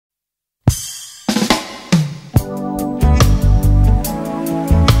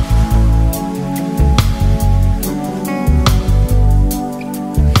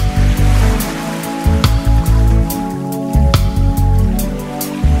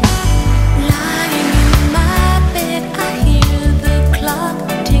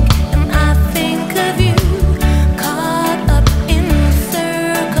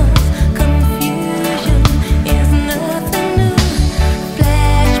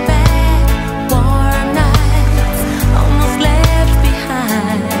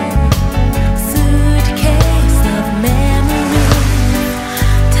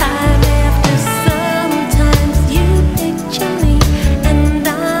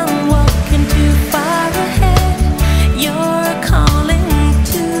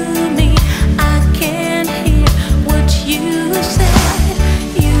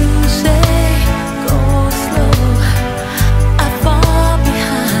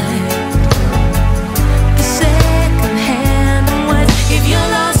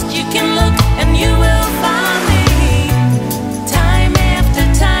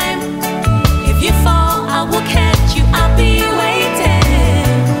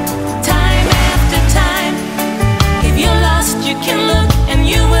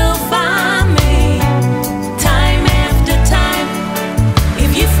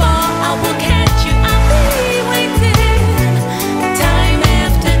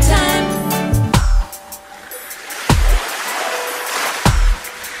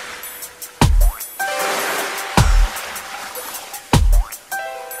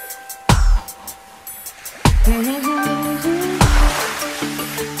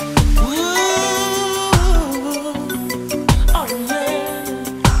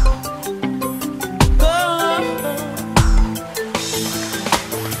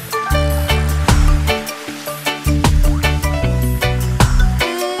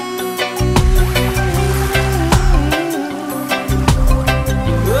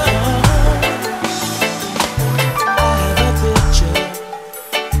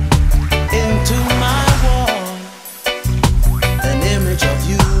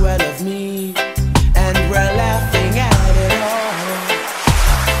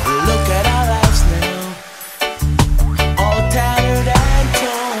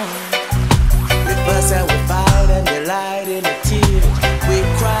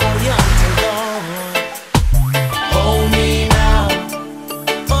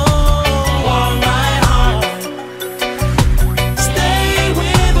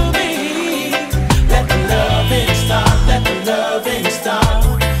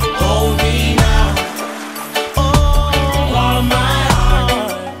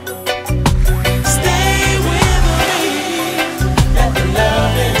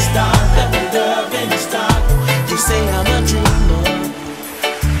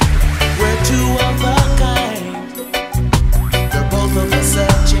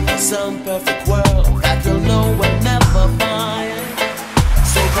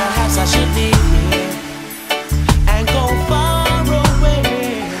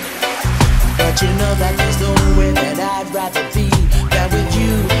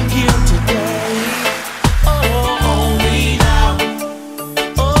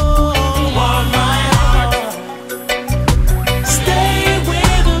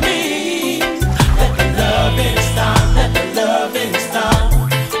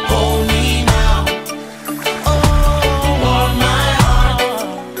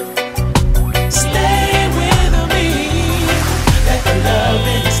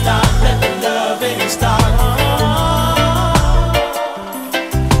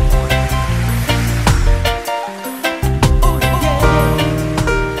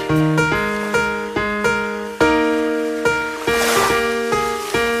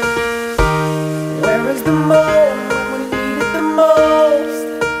the most, when you need it the most.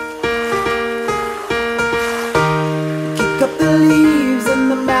 Kick up the leaves and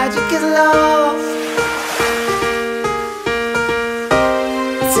the magic is lost.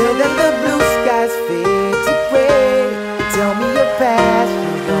 Till then the blue skies fade to gray. Tell me your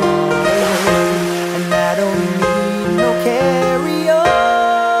passion gone away, and I don't need no carry-on.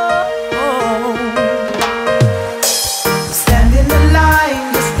 Stand in the line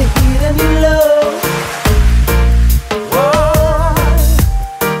just to hear the new love. Whoa,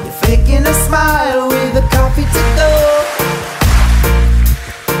 you're faking a smile with a coffee to go.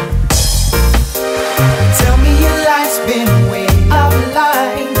 Tell me your life's been way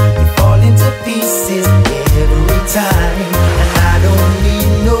offline. You fall into pieces every time, and I don't need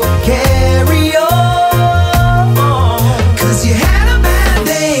no carry-on. Cause you had a bad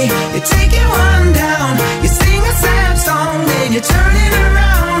day, you're taking one down. You sing a sad song, then you turn it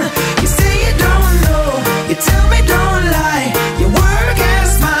around. You say you don't know, you tell me don't lie. You work and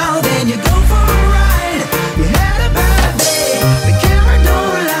smile, then you go for a ride. You had a bad day, the camera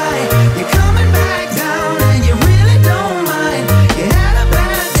don't lie. You're coming back down and you really don't mind. You had a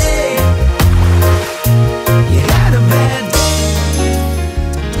bad day, you had a bad day.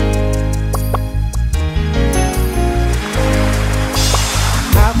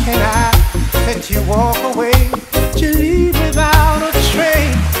 How can I let you walk away? You leave without a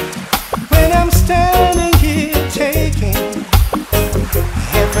trace. When I'm standing here taking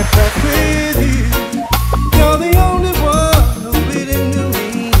every breath with you, you're the only one who really knew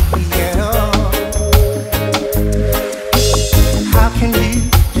me at all. How can you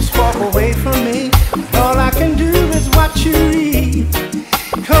just walk away from me? All I can do is watch you leave.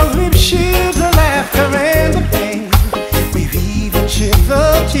 Cause we've shared the laughter and the pain. We've even shared the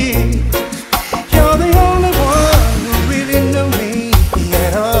tears. You're the only one who really knew me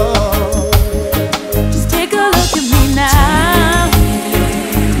at all. Just take a look at me now.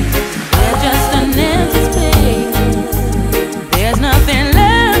 We're just an empty space. There's nothing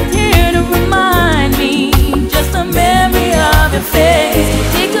left here to remind me, just a memory of your face.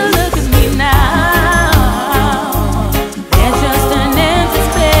 Take a look at me now. There's just an empty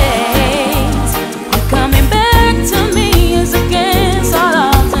space. You're coming back to me is against all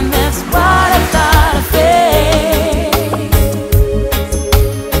odds, and that's what I've gotta face.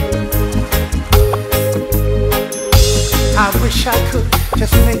 I wish I could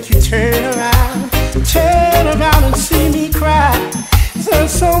just make you turn around and see me cry.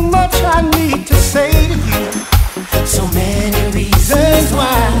 There's so much I need to say to you, so many reasons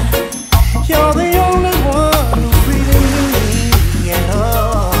why. You're the only one who really knew me at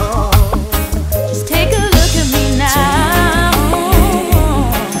all. Just take a look at me now.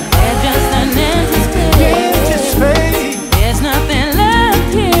 We're just an empty Empty space. space. There's nothing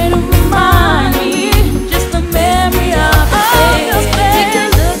left here to remind me, just a memory of your face. Take a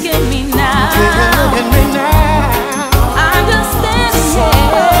look at me Take a now. look at me now. I'm just standing here.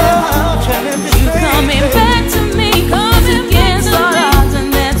 Such an empty You space, coming baby. back to me, 'cause against all odds, and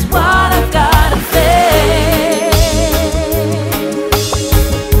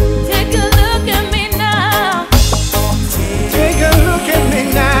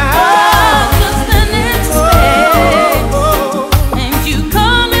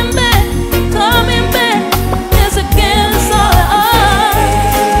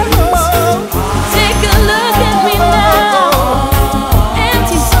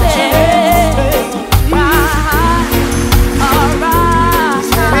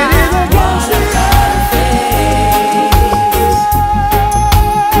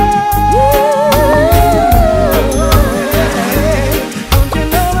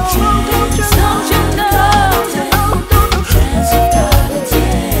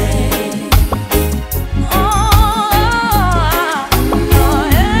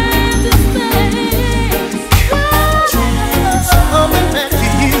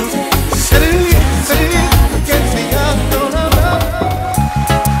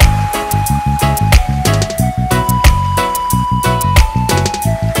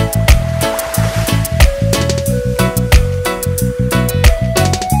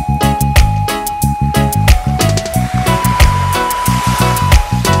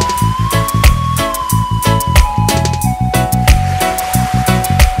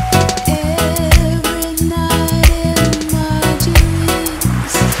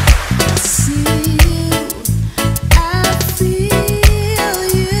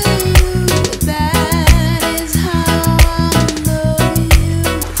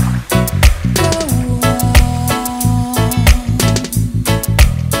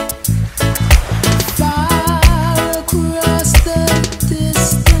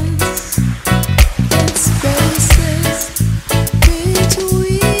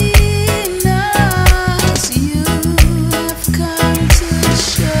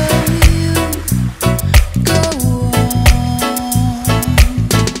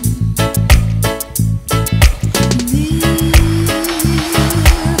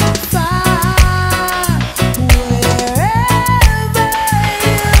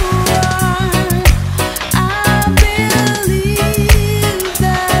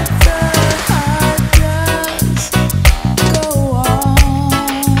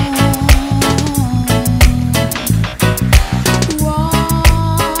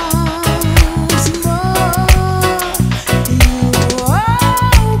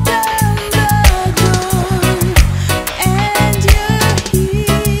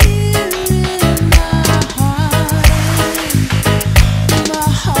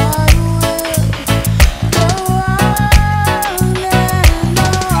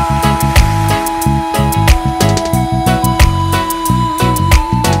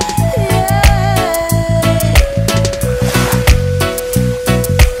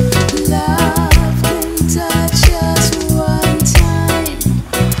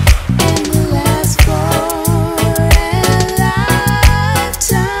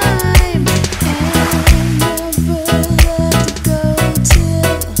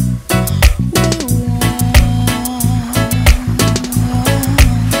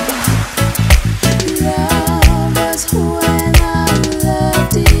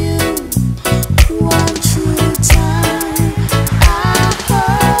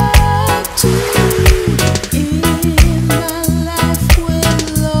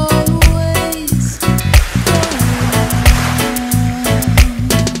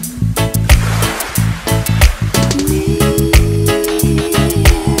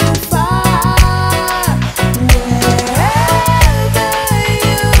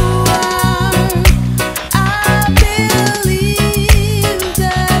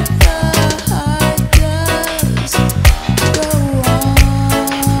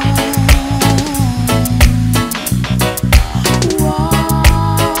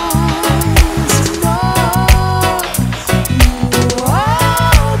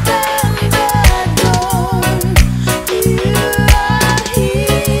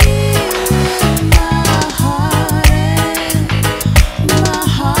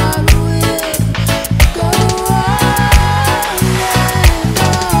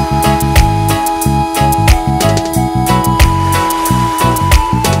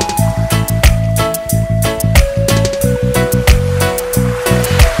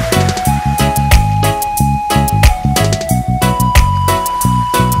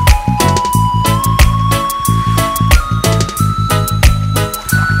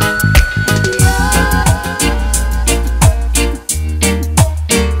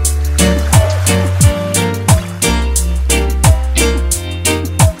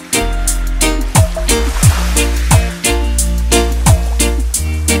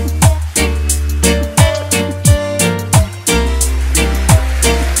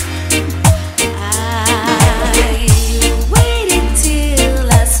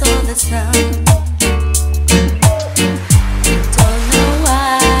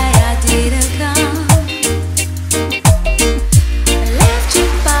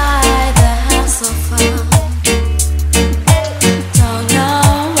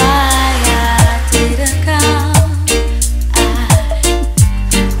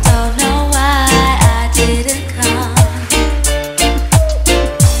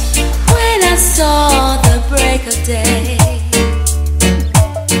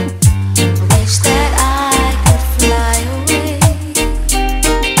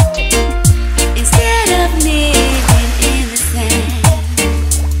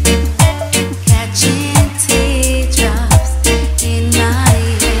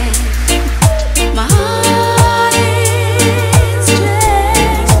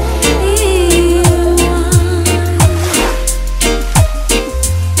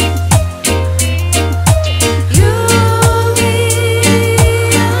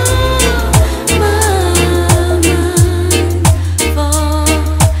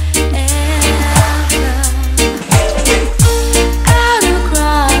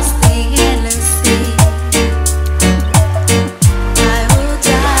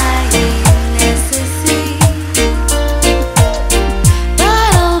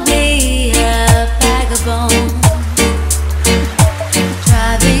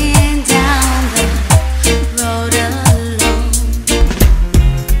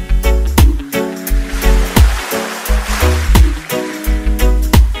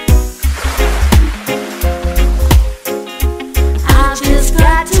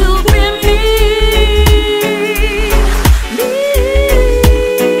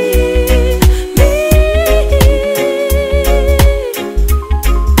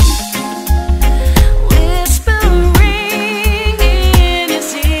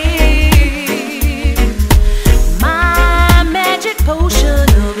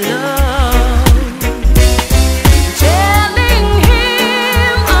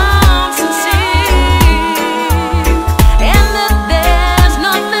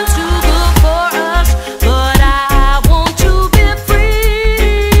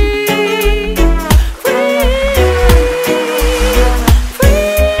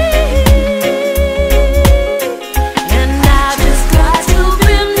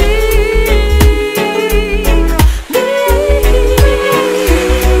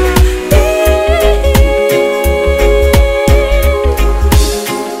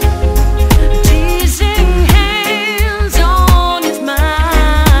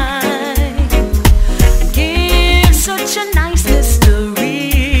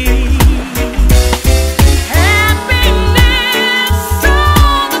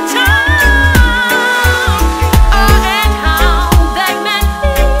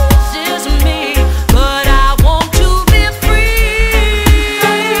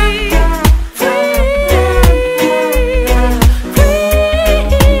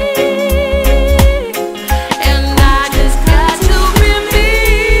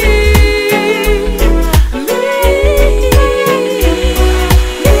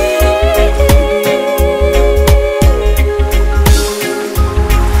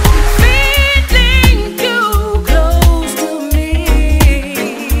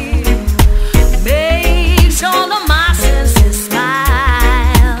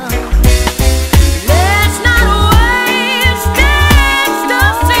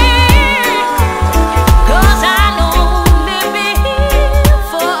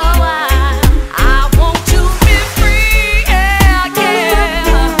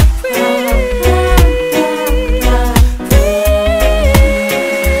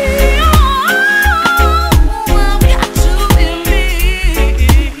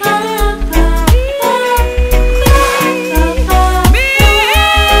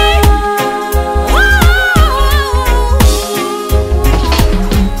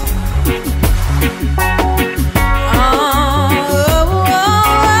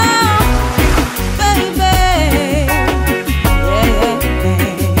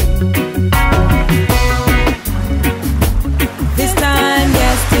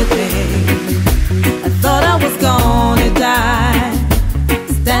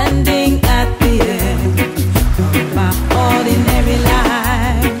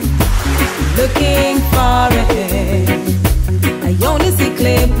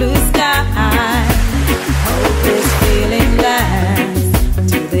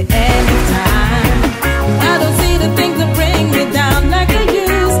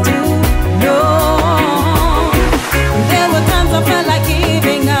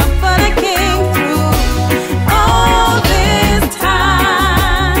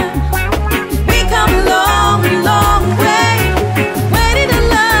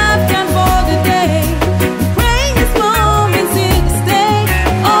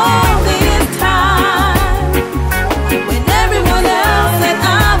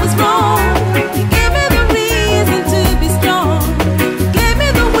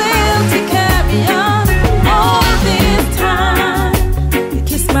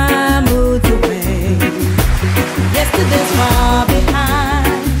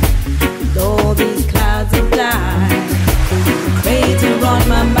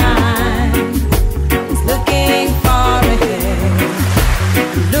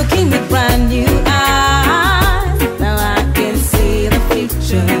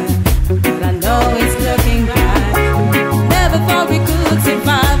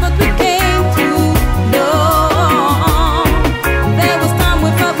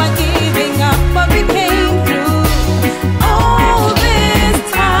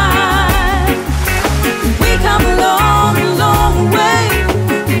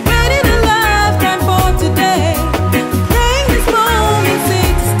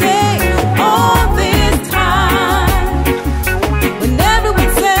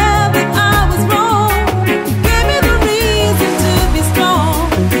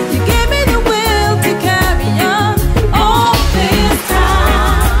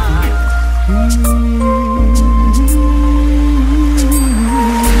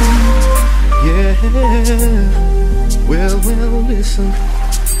Well, listen.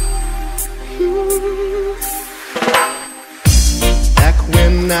 Back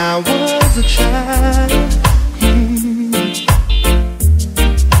when I was a child,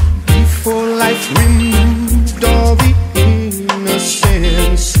 before life removed all the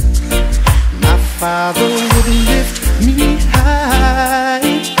innocence, my father would lift me high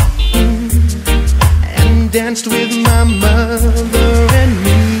and danced with my mother and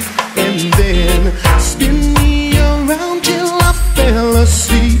me, and then spin me around till I fell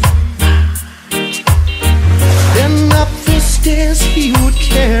asleep. Then up the stairs he would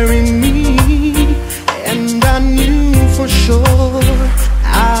carry me, and I knew for sure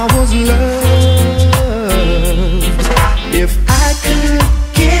I was loved. If I could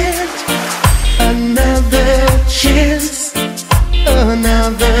get another chance,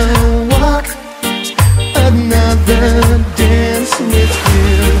 another walk, another dance with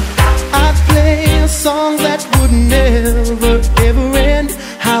him, I'd play a song that would never ever end.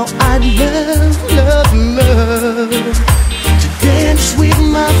 How I'd love, love, love to dance with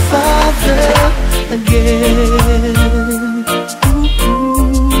my father again.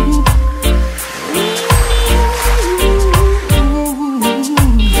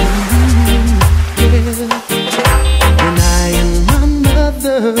 When I and my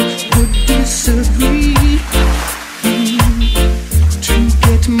mother would disagree, to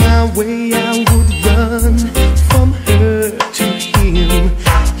get my way I would run from her to him.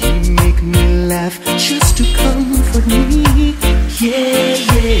 He'd make me laugh just to comfort me, yeah,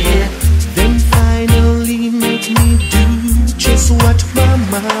 yeah. Then finally make me do just what my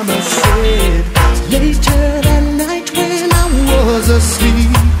mama said. Later that night when I was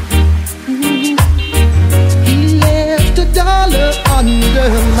asleep, he left $1 under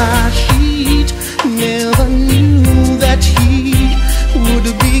my sheet. Never knew that he would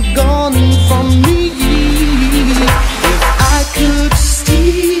be gone from me. If I could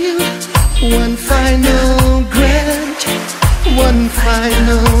steal one final glance, one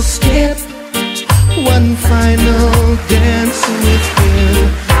final step, one final dance with him,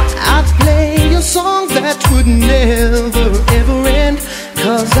 I'd play a song that would never ever end.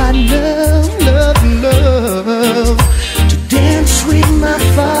 'Cause I love, love, love to dance with my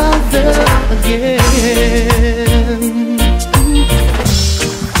father again.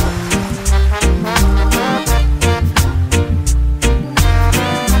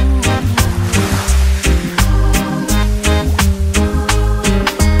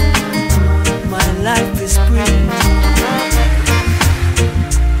 My life is pretty.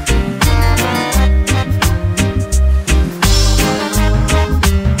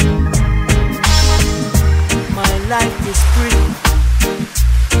 My life is pretty.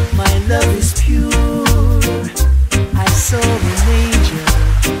 My love is pure. I saw an angel,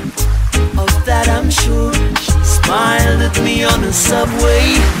 of that I'm sure. She smiled at me on the subway.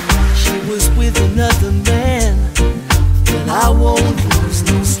 She was with another man, but I won't lose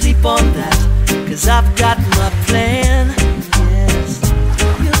no sleep on that, 'cause I've got my plan. Yes,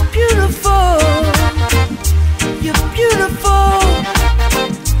 you're beautiful. You're beautiful.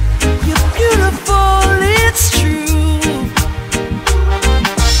 You're beautiful, it's true.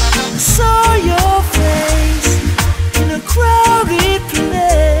 I saw your face in a crowded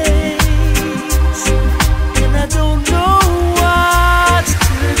place, and I don't know what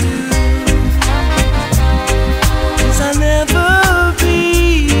to do, 'cause I'll never be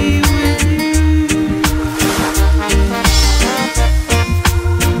with you.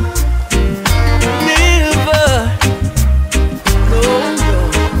 Never, no, no.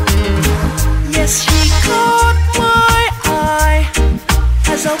 Yes, she caught my eye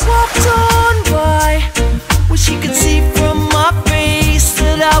as I walked on by, where she could see from my face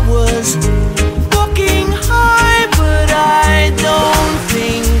that I was walking high. But I don't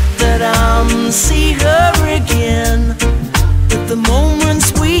think that I'll see her again, but the moments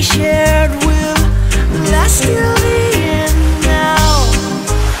we shared will last till the end. Now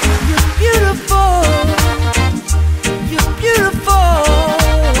you're beautiful. You're beautiful.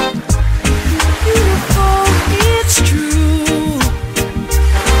 Beautiful, it's true.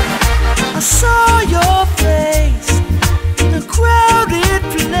 I saw your face in a crowded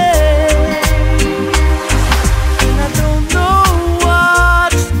place.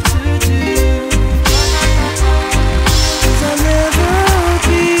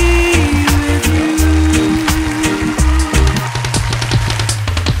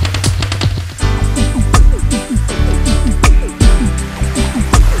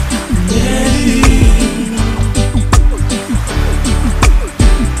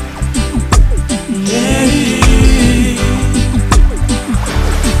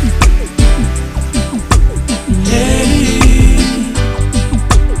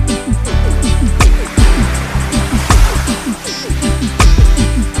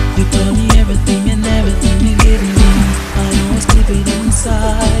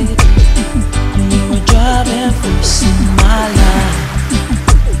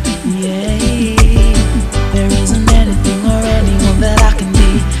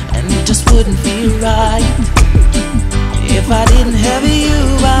 have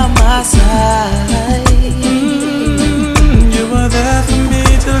you by my side. You were there for me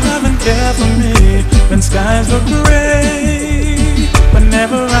to love and care for me when skies were gray.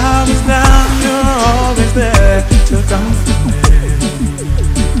 Whenever I was down, you're always there to comfort me.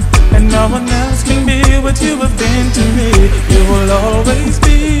 And no one else can be what you have been to me. You will always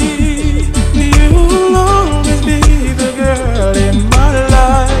be, you will always be the girl in my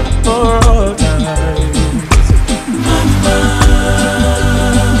life for all time. Mama,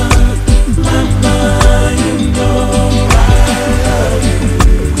 mama, you know I love you.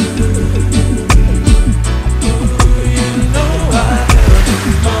 You know I love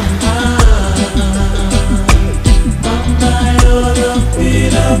you, mama. Mama, you're the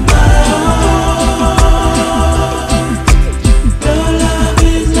beat of my heart. Your love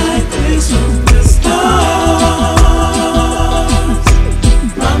is like this from the stars.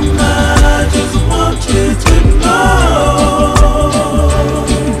 Mama, I just want you to know,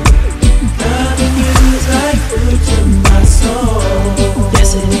 loving you is like food to my soul.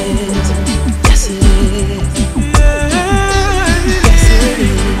 Yes it is, yes it is, Yeah. yes it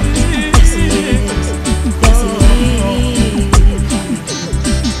is, yes it is, yes it is.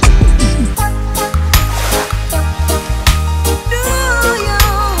 Do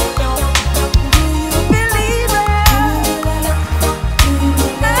you believe it?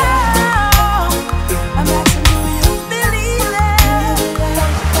 I'm asking, do you believe it?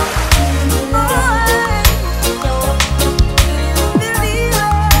 Believe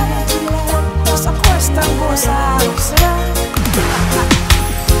it? Essa questa cosa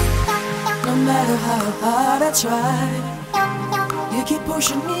no matter how hard I try, you keep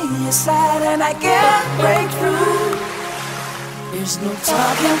pushing me aside and I can't break through. There's no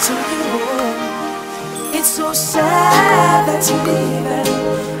talking to you. It's so sad that you're leaving.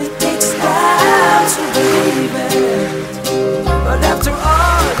 It takes time to believe it. But after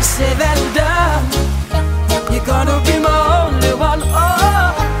all is said and done, you're gonna be my only one.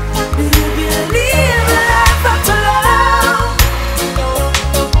 Oh, do you believe in life after love?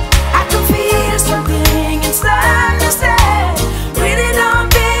 I can feel something inside me say, really don't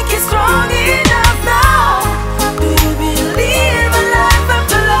think it's strong enough now. Do you believe in life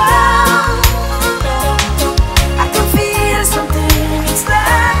after love? I can feel something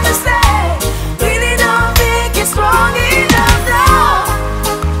inside me say, really don't think it's strong enough now.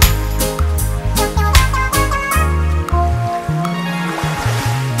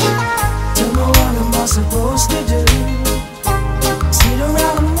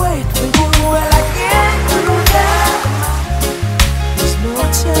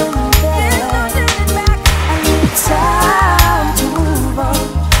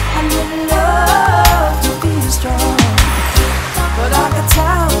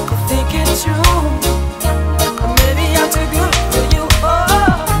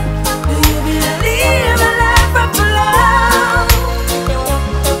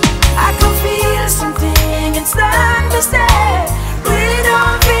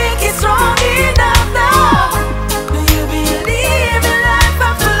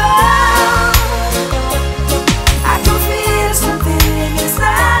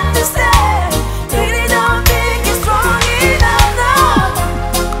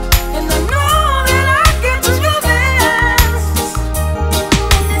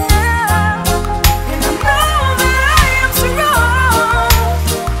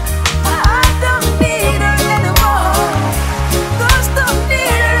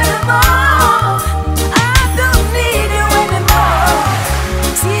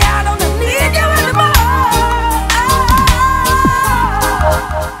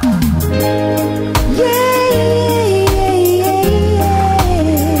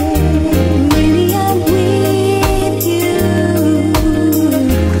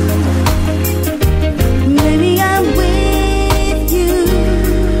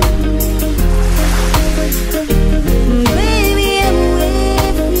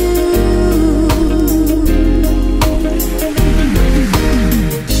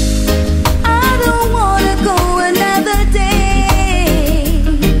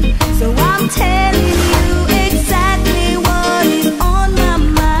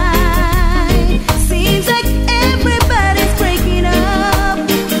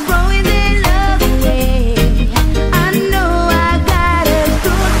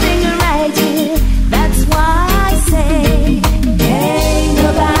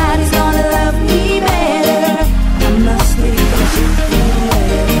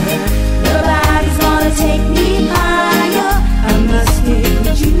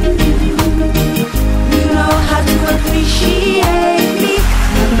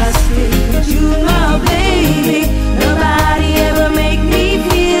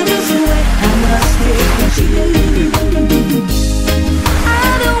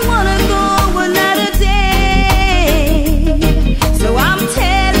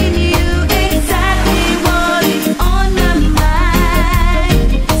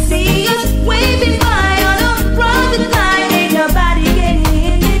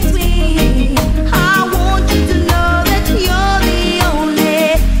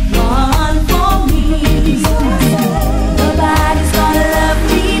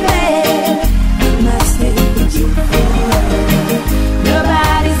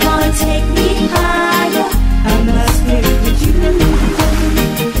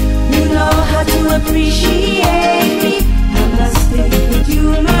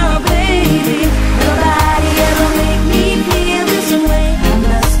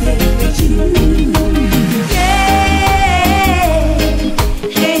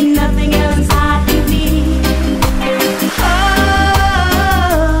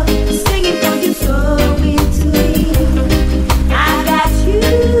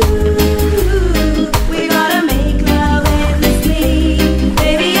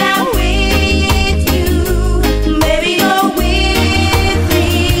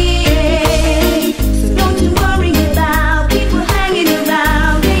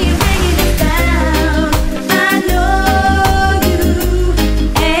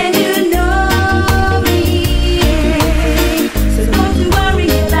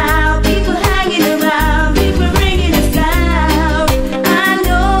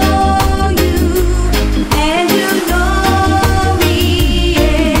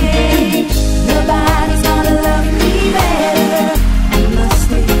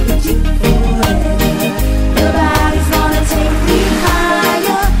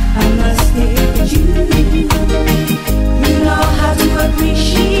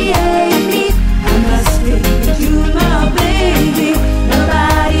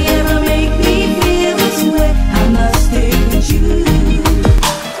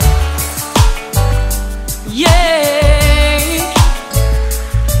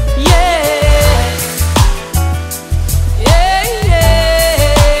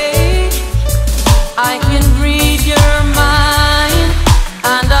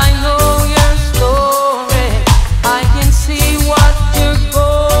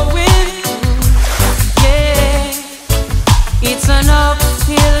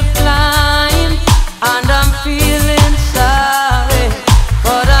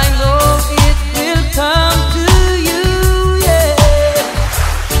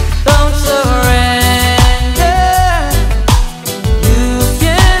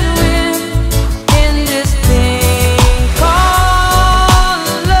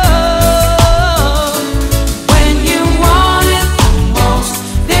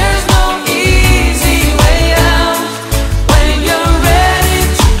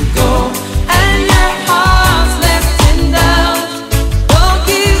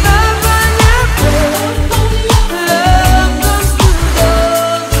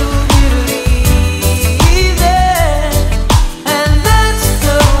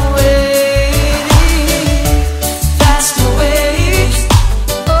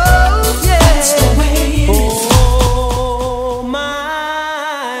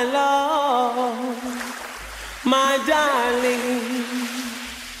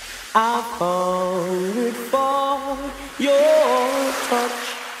 I've hungered for your touch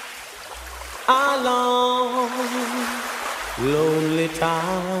a long, lonely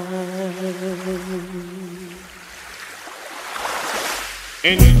time.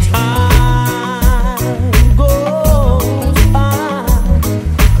 And time goes by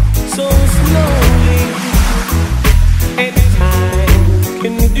so slowly, and time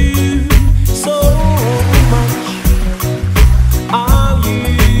can do so much. Are you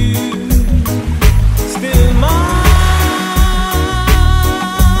still mine?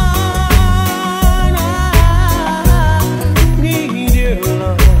 I need your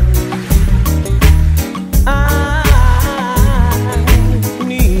love. I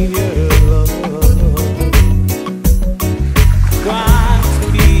need your love. Got to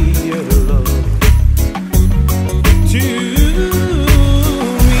be your love to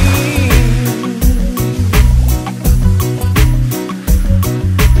me.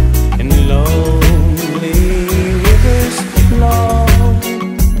 And lonely rivers flow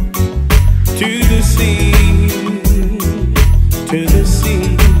to the sea, to the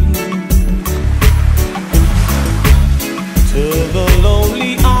sea, to the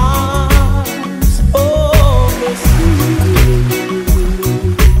lonely arms of the sea.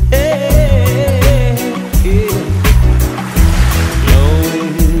 Yeah, yeah.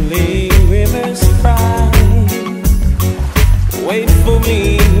 Lonely rivers cry, wait for me,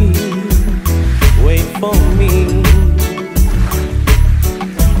 wait for me,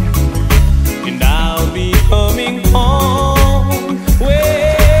 and I'll be coming home.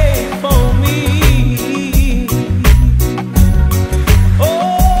 Wait for me. Oh,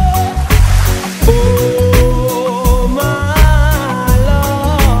 oh, my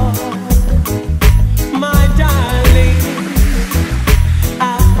love, my darling, I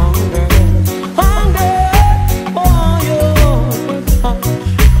hunger for your touch.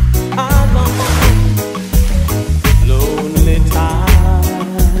 I long, lonely time,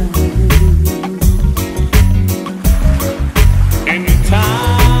 and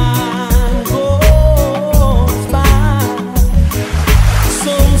time goes by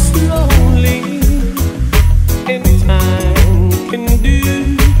so slowly, and time can do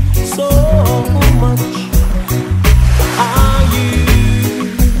so much. Are you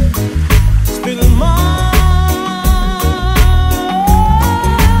still mine?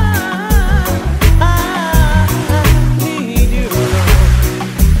 I need your love.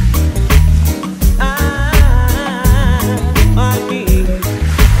 I need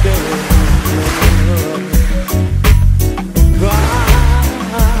your love.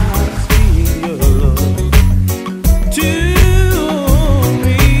 God's be your love to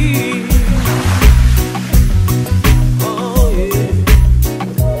me. Oh yeah.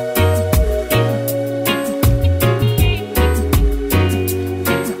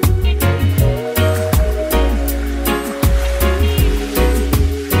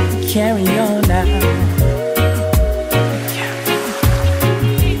 Carry on now.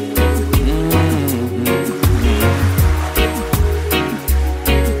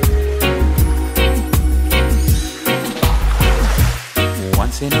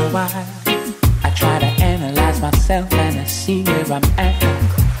 Once in a while, I try to analyze myself and I see where I'm at.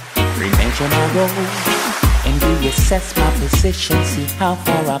 Remeasure my role and reassess my position, see how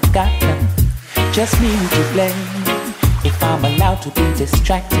far I've gotten. Just me to blame if I'm allowed to be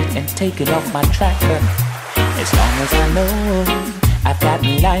distracted and taken off my tracker. As long as I know I've got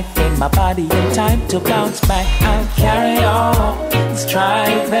life in my body and time to bounce back, I'll carry on,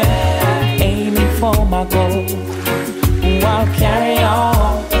 striving, aiming for my goal. I'll carry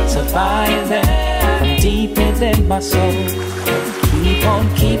on, surviving from deep within my soul. Keep on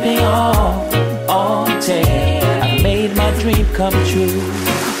keeping on till I've made my dream come true.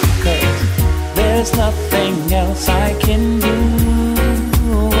 'Cause there's nothing else I can do.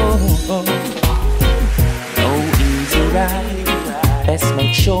 No easy ride, best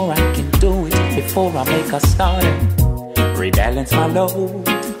make sure I can do it before I make a start. Rebalance my load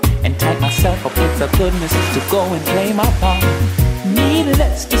and tag myself up with the goodness to go and play my part.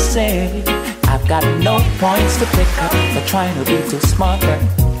 Needless to say, I've got no points to pick up for trying to be too smart.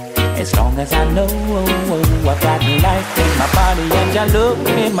 As long as I know I've got life in my body and I look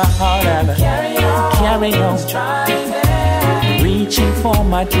in my heart, I'll carry on, striving, reaching for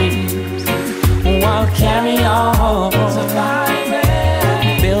my dreams. I'll carry on,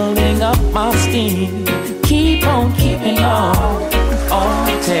 surviving, building up my steam. Keep on keeping on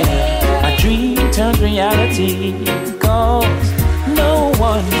till my dream turns reality. 'Cause no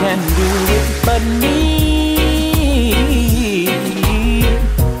one can do it but me.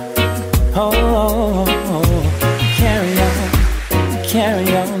 Oh, carry on, carry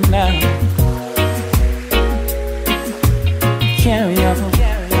on. on now. Carry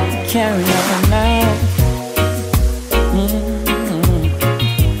on now.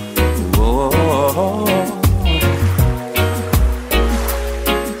 Whoa.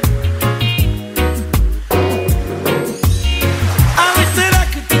 I wish that I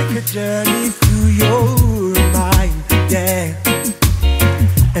could take a journey through your mind, yeah,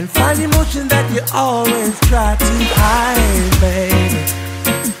 and find emotion that you always try to hide, baby.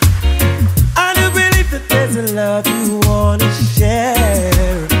 I do believe that there's a love you wanna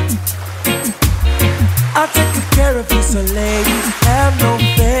share. I'll take good care of you, so ladies, have no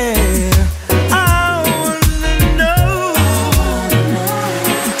fear. I wanna know.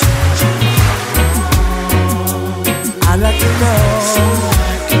 I'd like to know. So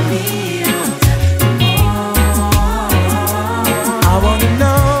I can be all that more. I wanna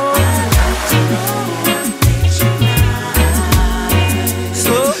know. I'd like to know what makes you cry.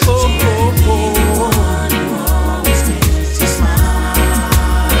 So anyone who always makes you smile.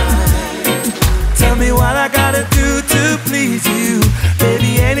 Tell me what I gotta do to please you.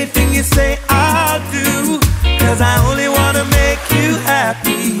 Baby, anything you say I'll do. 'Cause I only wanna make you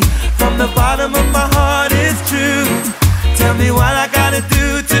happy. From the bottom of my heart, it's true. Tell me what I gotta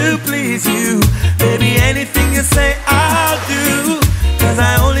do to please you. Baby, anything you say I'll do. 'Cause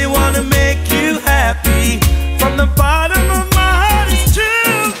I only wanna make you happy. From the bottom of my heart, it's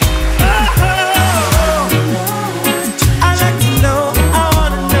true. Oh, I like to know, I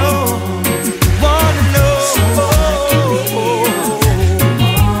wanna know. Wanna know. So I can be all that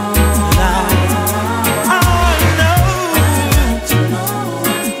more. I wanna know.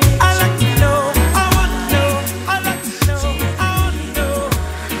 I like to know. I wanna know. I like to know. I wanna know.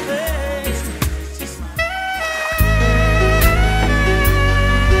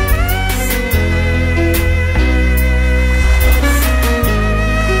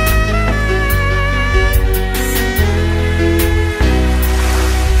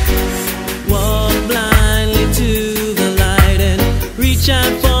 Walk blindly to the light and reach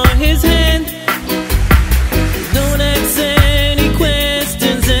out for his hand. Don't ask any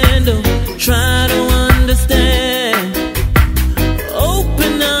questions and don't try to understand.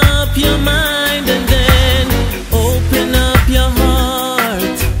 Open up your mind and then open up your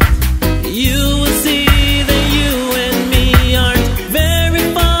heart. You will see that you and me aren't very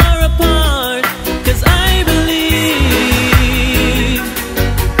far apart. 'Cause I believe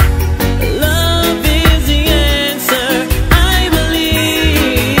love is the answer. I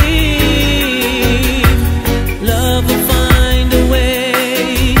believe love will find a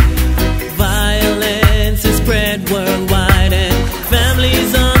way. Violence is spread worldwide and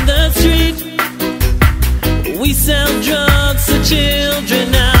families on the street. We sell drugs to children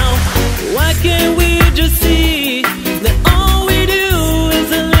now. Why can't we just see that all we do is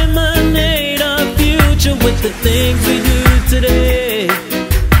eliminate our future with the things we do today?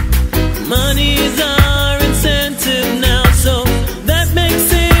 Money is our incentive now, so that makes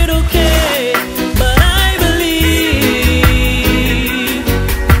it okay. But I believe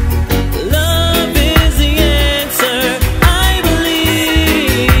love is the answer. I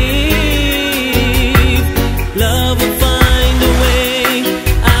believe love will find a way.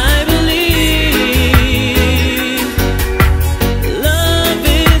 I believe love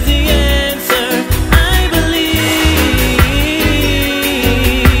is the answer. I believe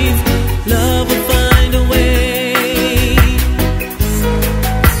love will find a way.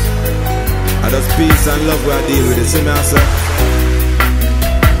 I just peace and love where I deal with it, see me I say.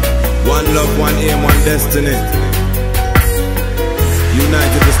 One love, one aim, one destiny.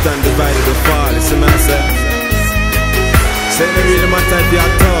 United we stand, divided we fall, you see me I say. Say me really matter if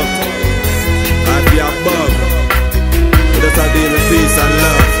you're tough or if you're bug. We just a deal with peace and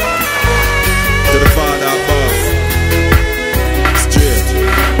love to the Father above. Straight.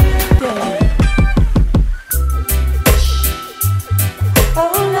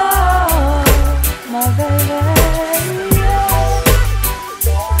 Oh Lord, my baby.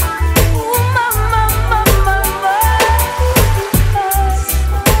 Ooh, my.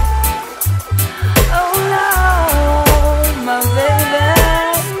 Oh Lord, my baby.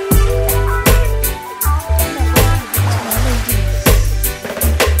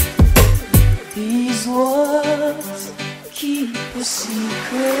 These words keep a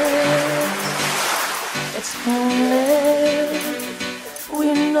secret. It's only we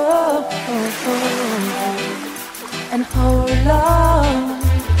know. And how long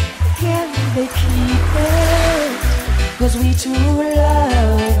can they keep it? 'Cause we two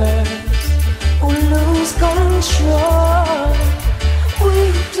lovers who lose control. We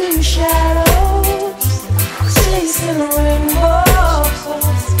two shadows chasing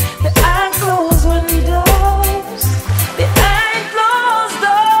rainbows.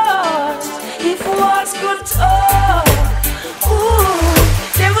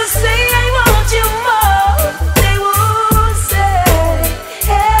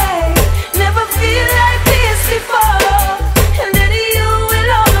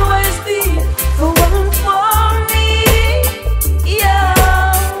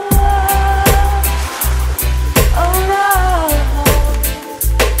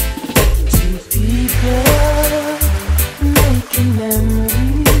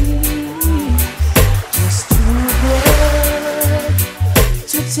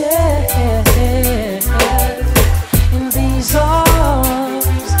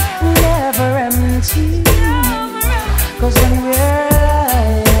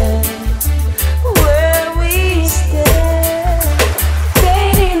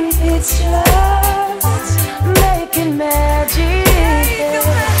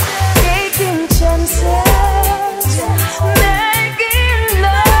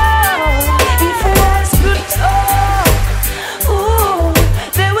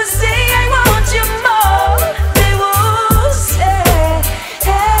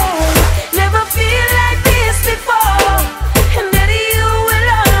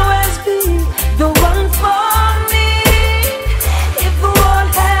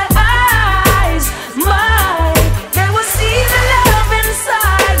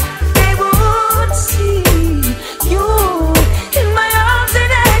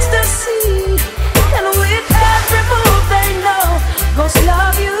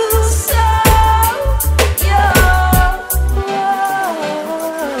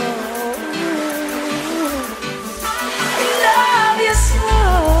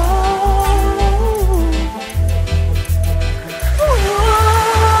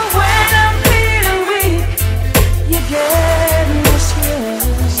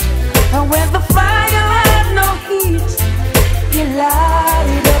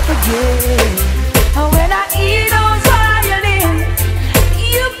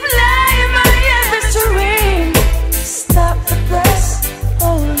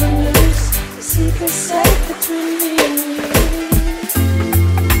 is safe between me and you.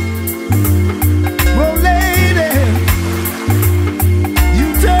 Oh, lady, you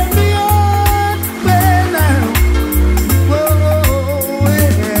turn me on, well now. Whoa,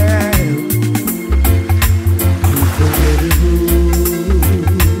 yeah. Unforgettable,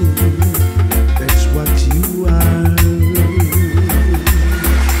 that's what you are.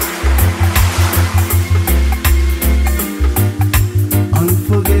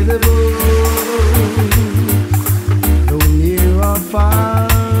 Unforgettable, no near or far.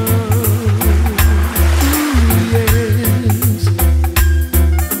 Yes,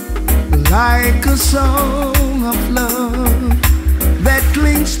 like a song of love that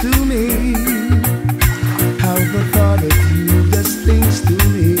clings to me. How the thought of you just clings to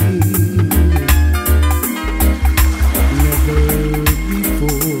me. Never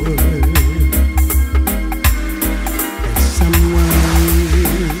before has someone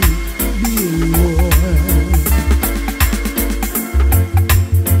been more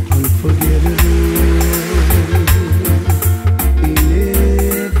unforgettable in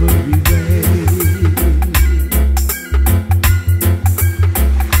every way.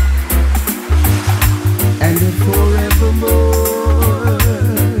 And forevermore,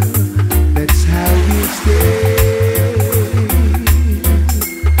 that's how we stay.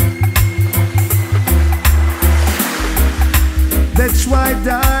 That's why,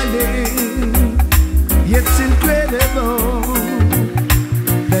 darling, it's incredible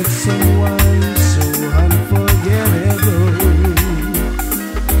that someone so unforgettable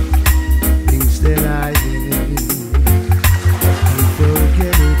thinks that I am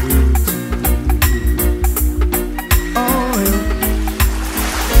unforgettable too. Oh,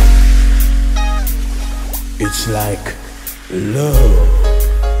 it's like love.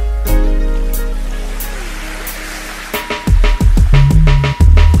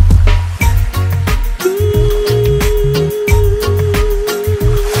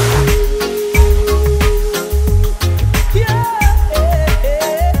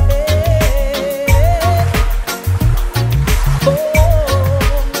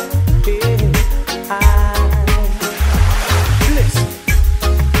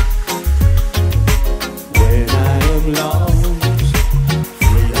 When I am lost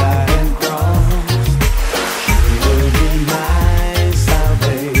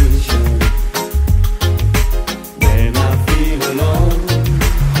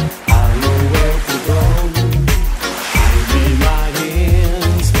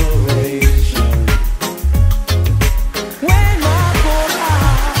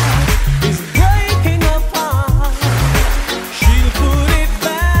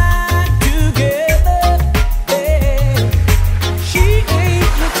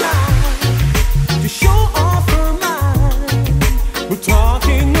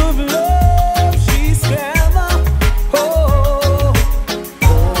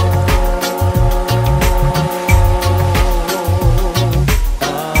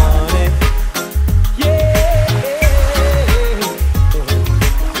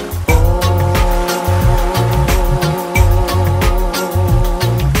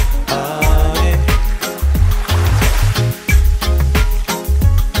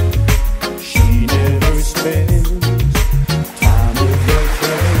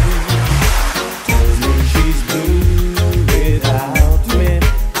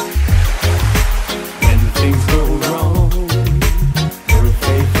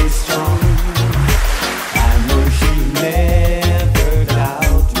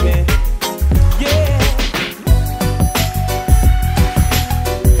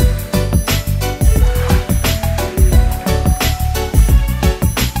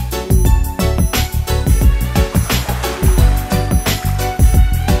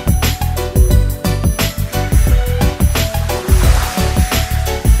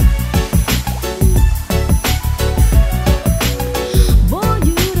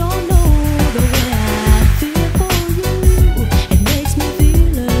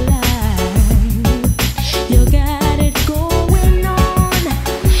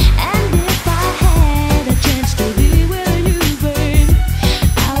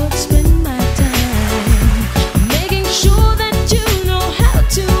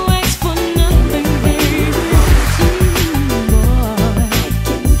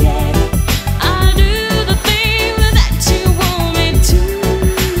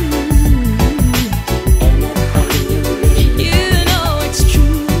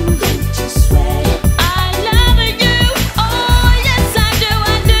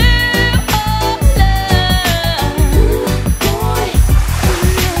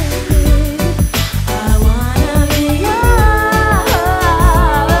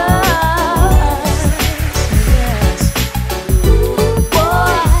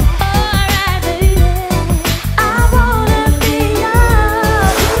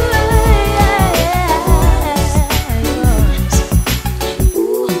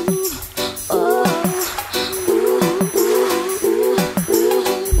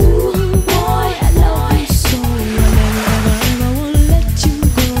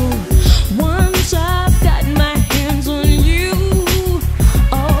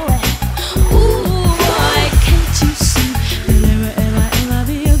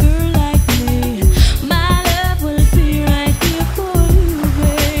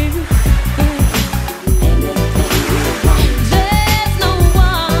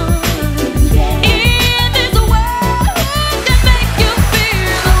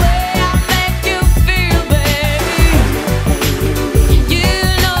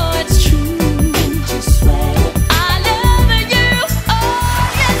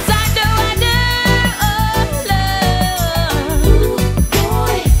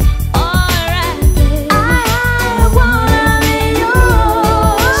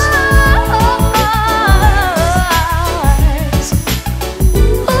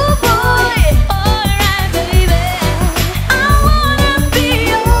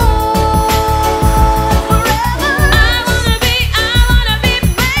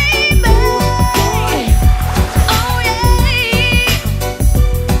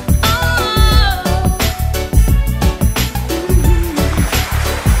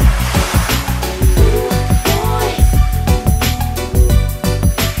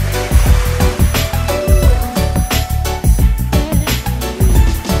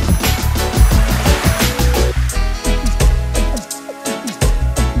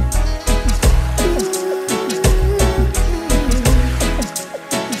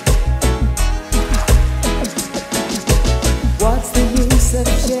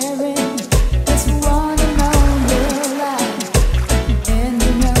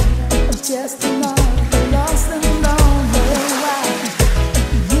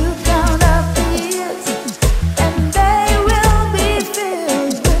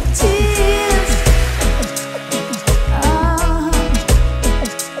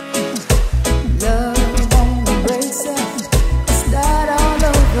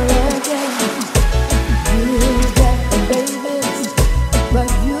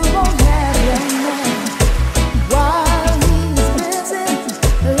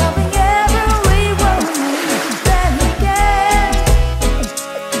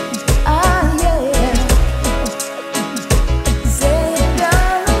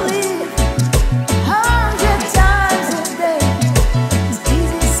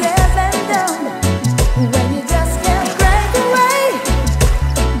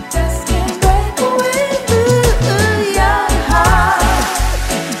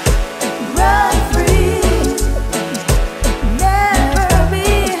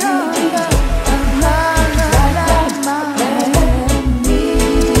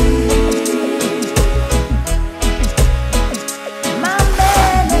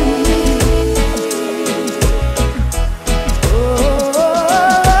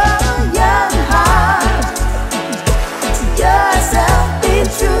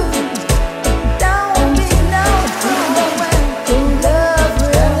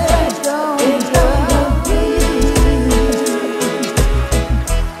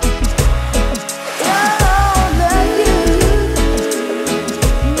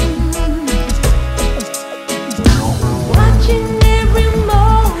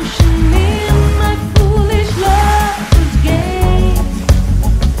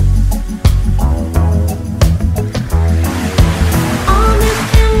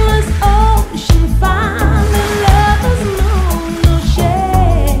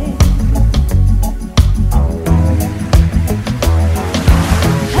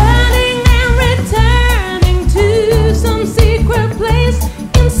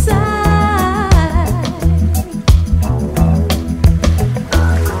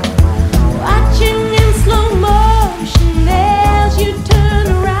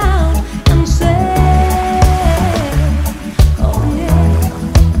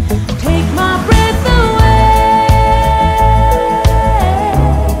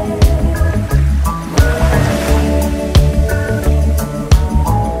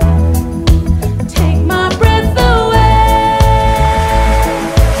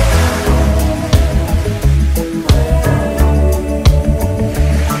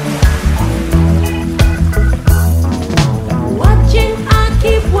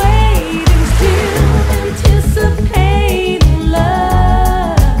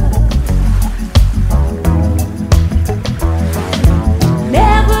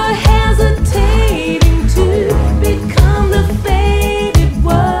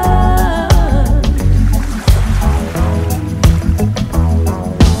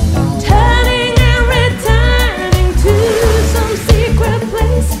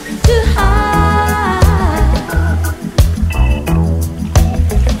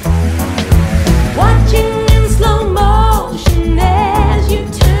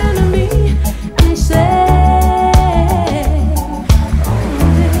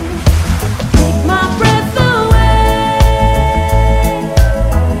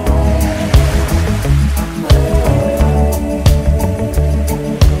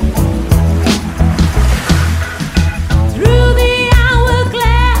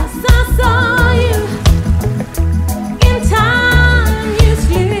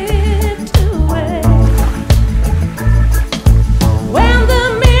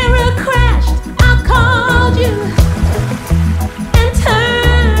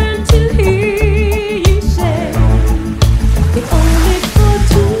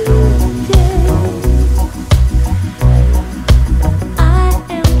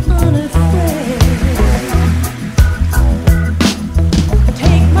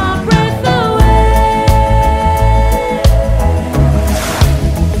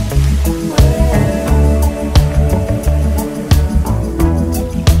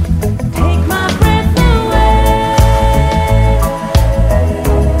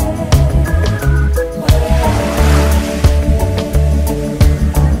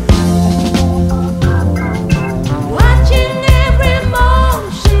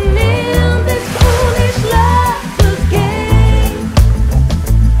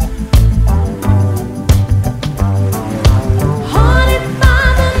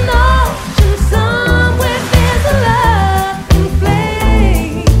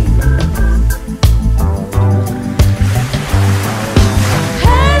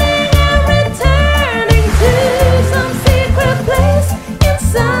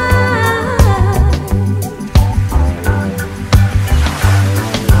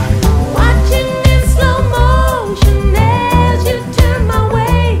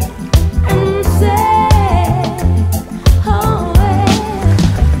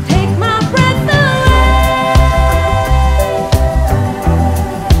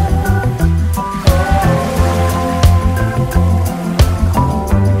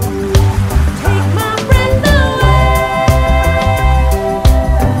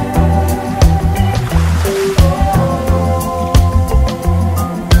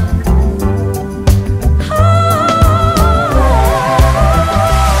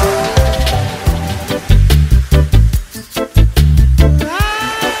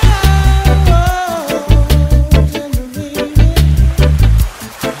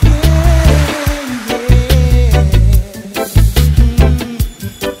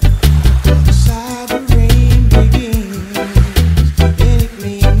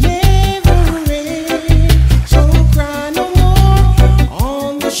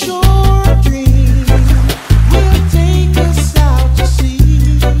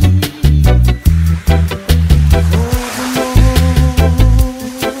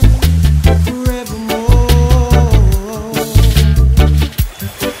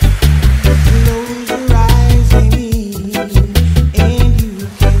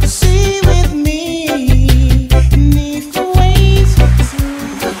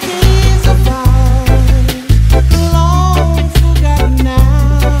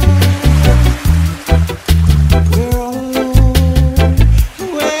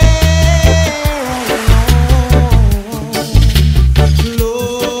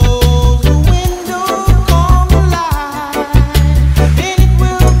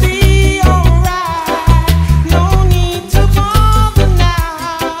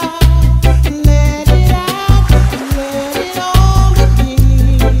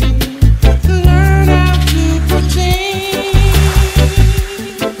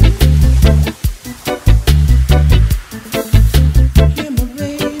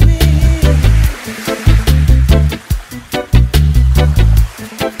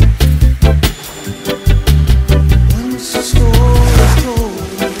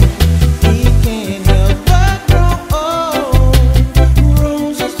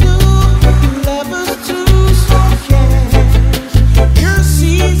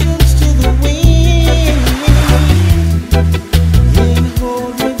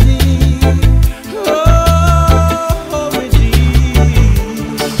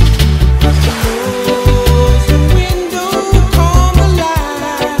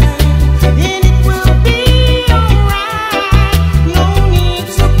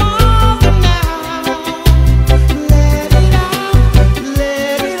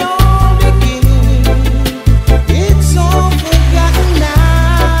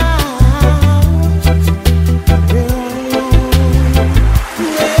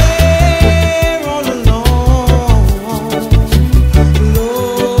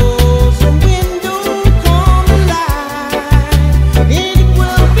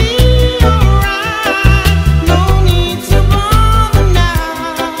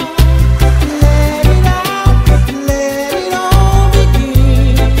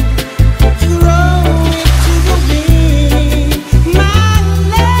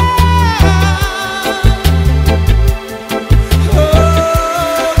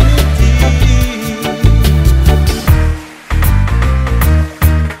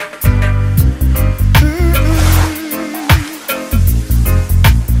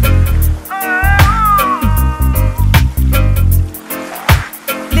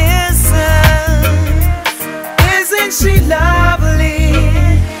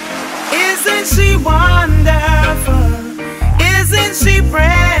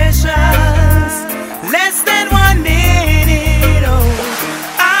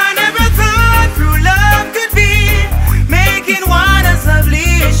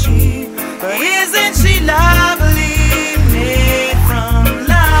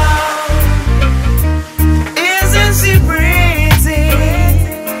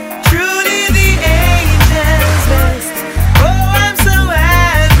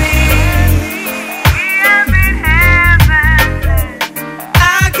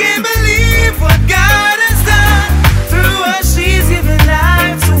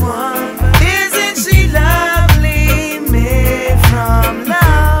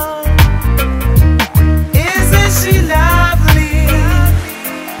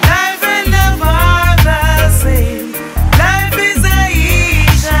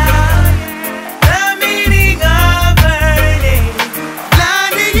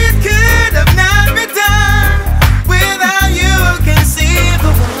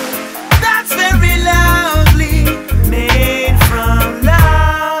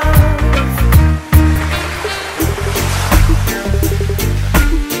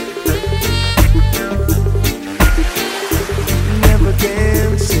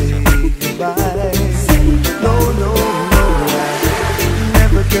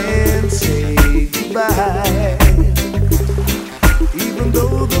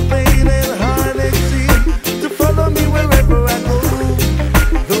though the pain and heartache seem to follow me wherever I go.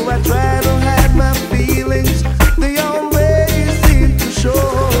 Though I try to hide my feelings, they always seem to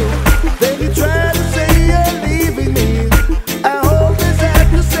show. Then you try to say you're leaving me, I always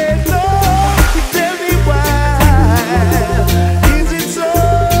have to say no. Tell me why, is it so?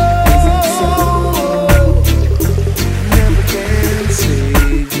 Never can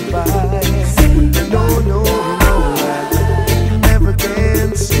say goodbye. No, no, no, I never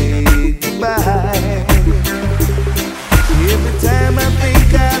can say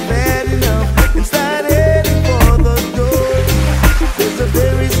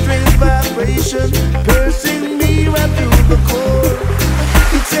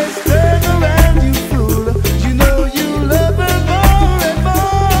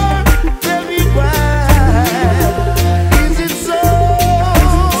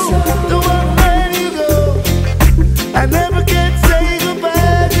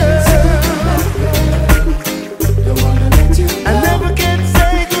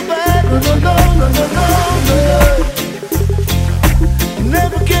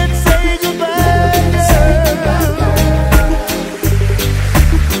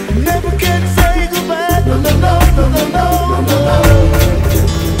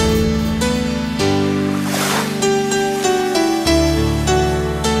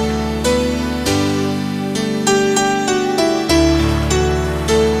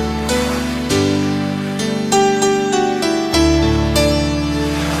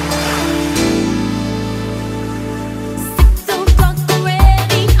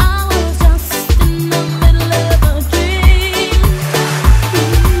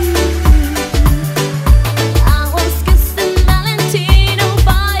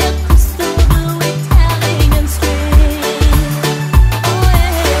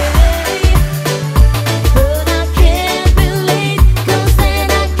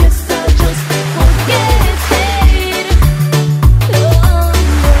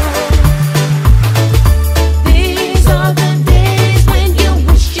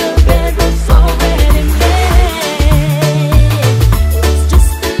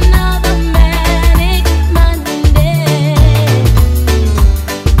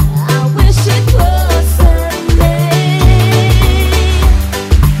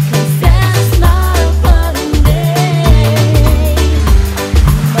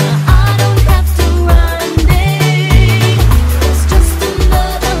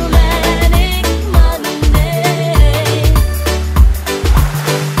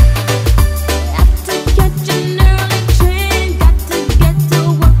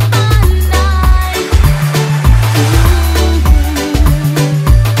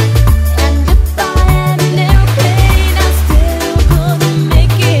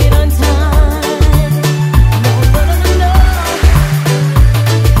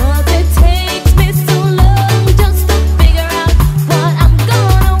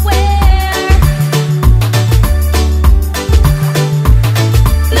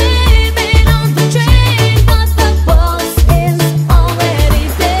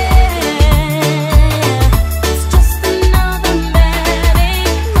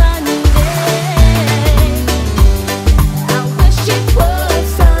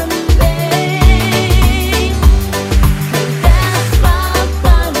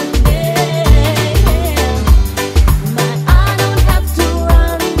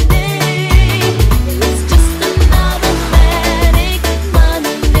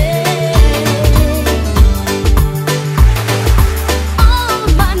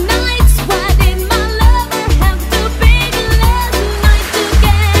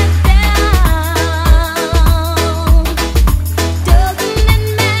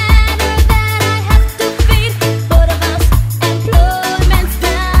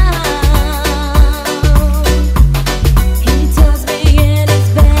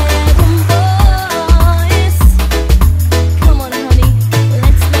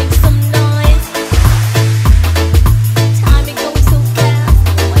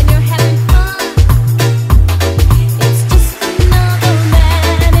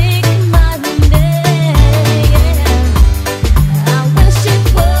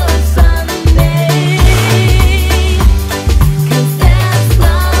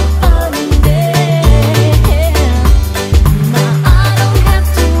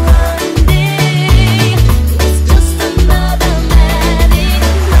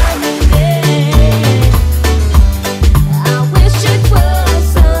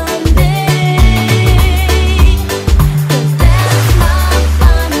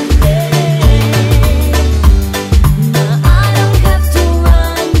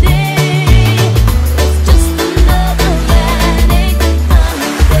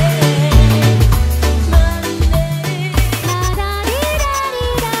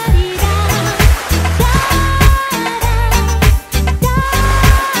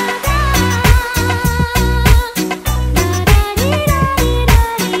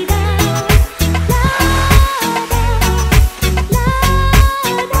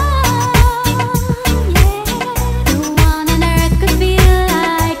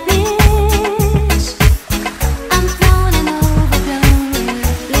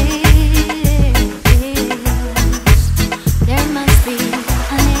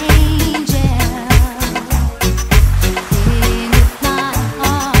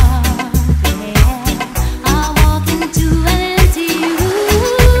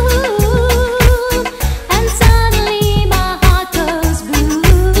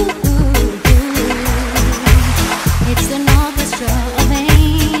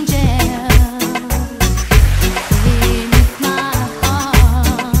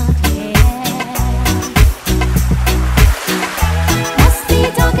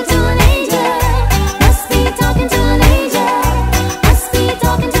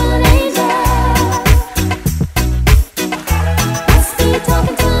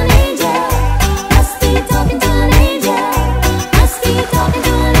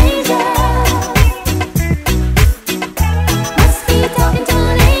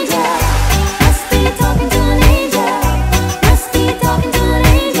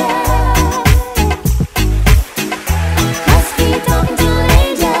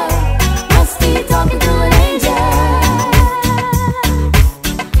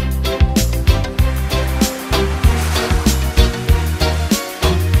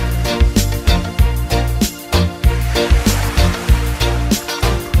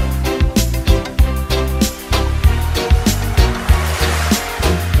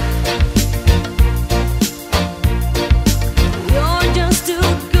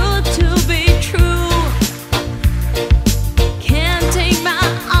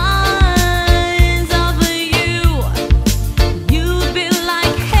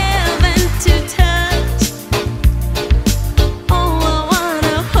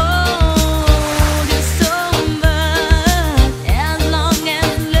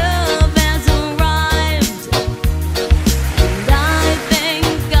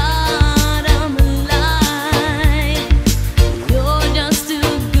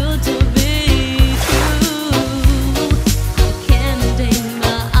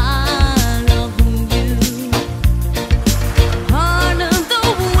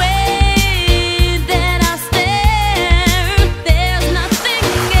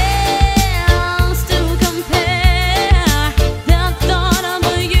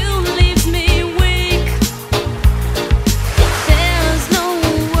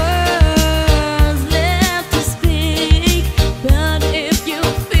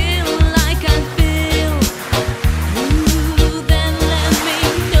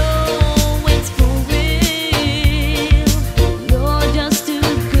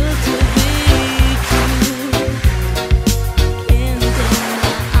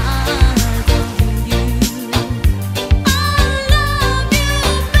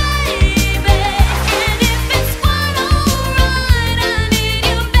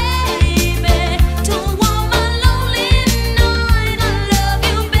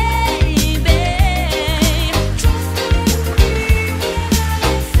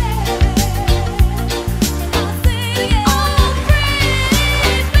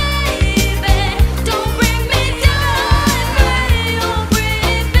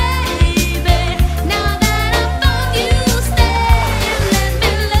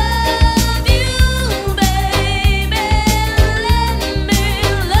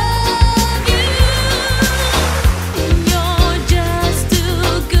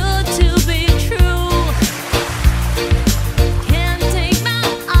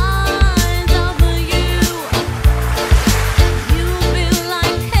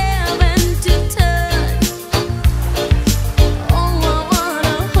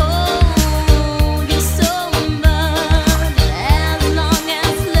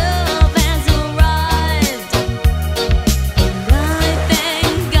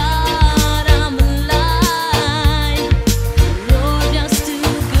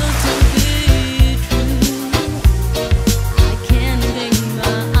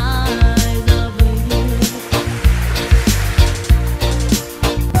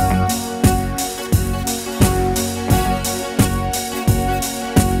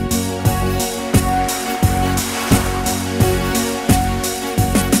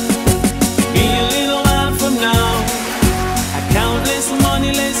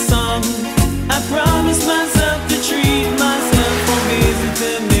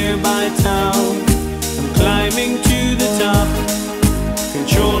nearby town. I'm climbing to the top,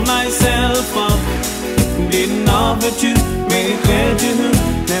 control myself up. Didn't offer to make it clear to who.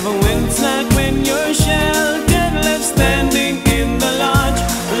 Never went slack when you're sheltered, left standing in the lodge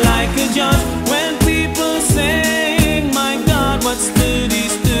like a judge. When people say, my God, what stood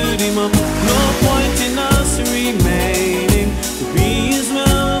him up. No point in us remaining, we as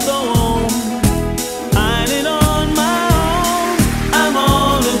well go home. Hiding on my own, I'm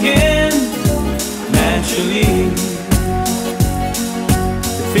all again, naturally.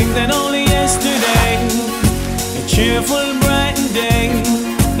 To think that only yesterday, a cheerful, bright day,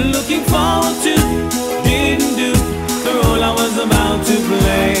 looking forward to, didn't do the role I was about to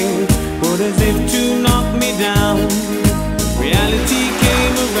play. But as if to knock me down, reality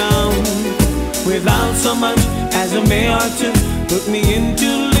came around without so much as a may or two. Put me into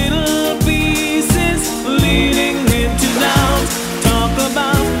little pieces, leading into doubt. Talk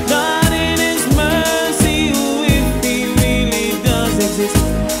about God in His mercy, if He really does exist.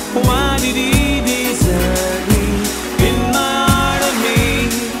 Why did He desert me? In my heart of me,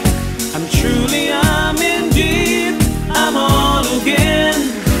 I'm in deep, I'm all again,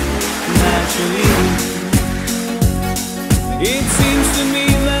 naturally. It seems to me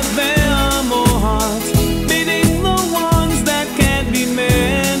that there are more hearts beating the ones that can't be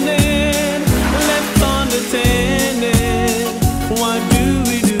mended, left unattended. What do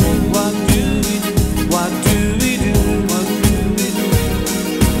we do? What do we do? What do we do? What do we do?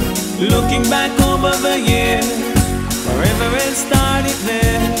 Looking back over the years, forever it started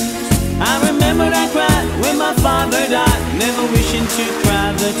there. I remember I cried when my father died, never wishing to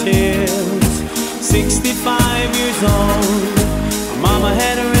cry the tears. 65 years old, mama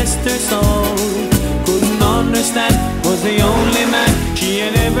had to rest her soul. Couldn't understand, was the only man she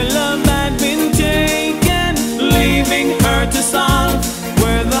had ever loved had been taken, leaving her to solve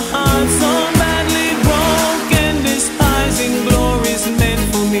where the heart so badly broken. Despising glories meant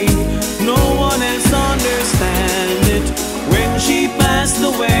for me, no one else understand it. When she passed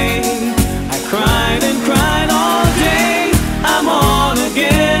away, I cried and cried all day. I'm on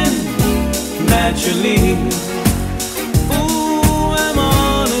again, naturally. Ooh, I'm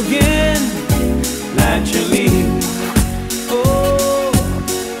on again, naturally. Oh,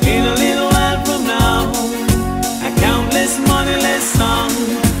 in a little while from now, a countless moneyless song.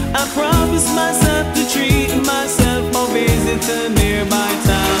 I promise myself to treat myself or visit a nearby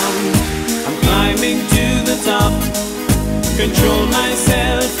town. I'm climbing to the top, control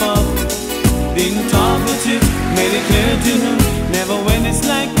myself up. Didn't offer to, made it clear to who. Never when it's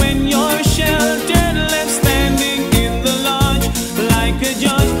like when you're sheltered, left standing in the lodge like a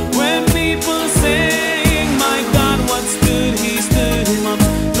judge. When people say, my God, what stood him up.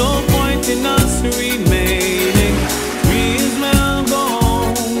 No point in us remaining, we as well go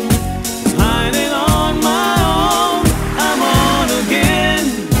home. Hiding on my own, I'm on again,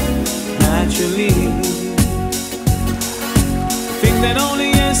 naturally. Think that only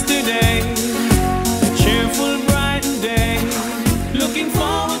yesterday, a cheerful, bright day, looking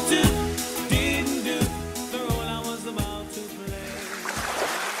forward to